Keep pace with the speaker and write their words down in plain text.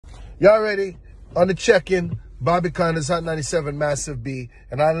Y'all ready? On the check-in, Bobby Konders, Hot 97, Massive B.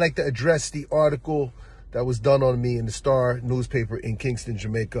 And I'd like to address the article that was done on me in the Star newspaper in Kingston,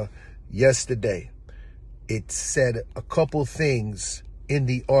 Jamaica yesterday. It said a couple things in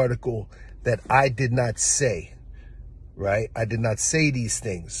the article that I did not say, right? I did not say these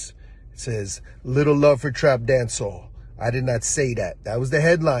things. It says, little love for trap dancehall. I did not say that. That was the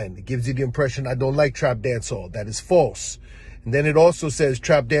headline. It gives you the impression I don't like trap dancehall. That is false. And then it also says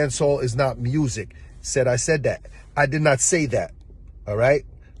trap dancehall is not music. Said I said that. I did not say that. All right?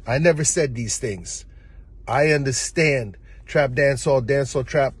 I never said these things. I understand trap dancehall, dancehall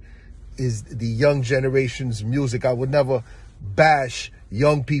trap is the young generation's music. I would never bash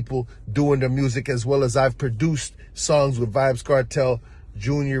young people doing their music, as well as I've produced songs with Vibes Cartel,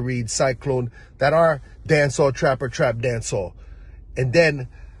 Junior Reed, Cyclone, that are dancehall trap or trap dancehall. And then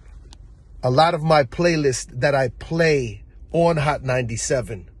a lot of my playlist that I play on Hot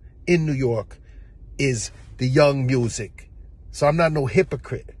 97 in New York is the young music. So I'm not no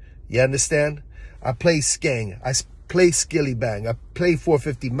hypocrite. You understand? I play Skeng. I play Skilly Bang. I play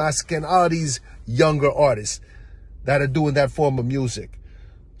 450 Mask and all these younger artists that are doing that form of music.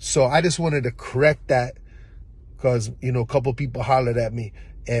 So I just wanted to correct that because, you know, a couple people hollered at me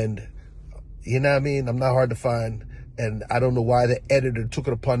and, you know what I mean? I'm not hard to find. And I don't know why the editor took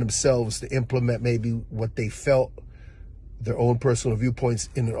it upon themselves to implement maybe what they felt, their own personal viewpoints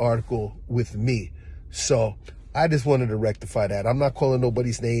in an article with me. So I just wanted to rectify that. I'm not calling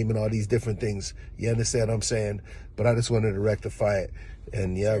nobody's name and all these different things. You understand what I'm saying? But I just wanted to rectify it.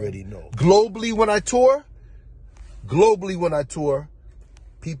 And you already know. Globally when I tour,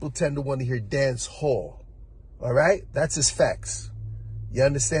 people tend to want to hear dance hall. All right? That's just facts. You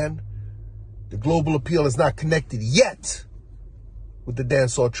understand? The global appeal is not connected yet with the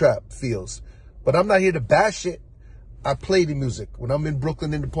dancehall trap feels. But I'm not here to bash it. I play the music. When I'm in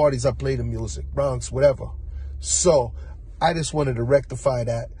Brooklyn in the parties, I play the music. Bronx, whatever. So I just wanted to rectify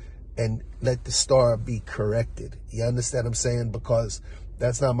that and let the Star be corrected. You understand what I'm saying? Because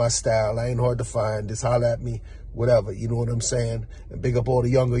that's not my style. I ain't hard to find. Just holler at me, whatever. You know what I'm saying? And big up all the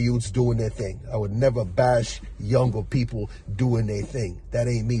younger youths doing their thing. I would never bash younger people doing their thing. That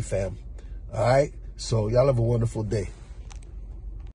ain't me, fam. All right? So y'all have a wonderful day.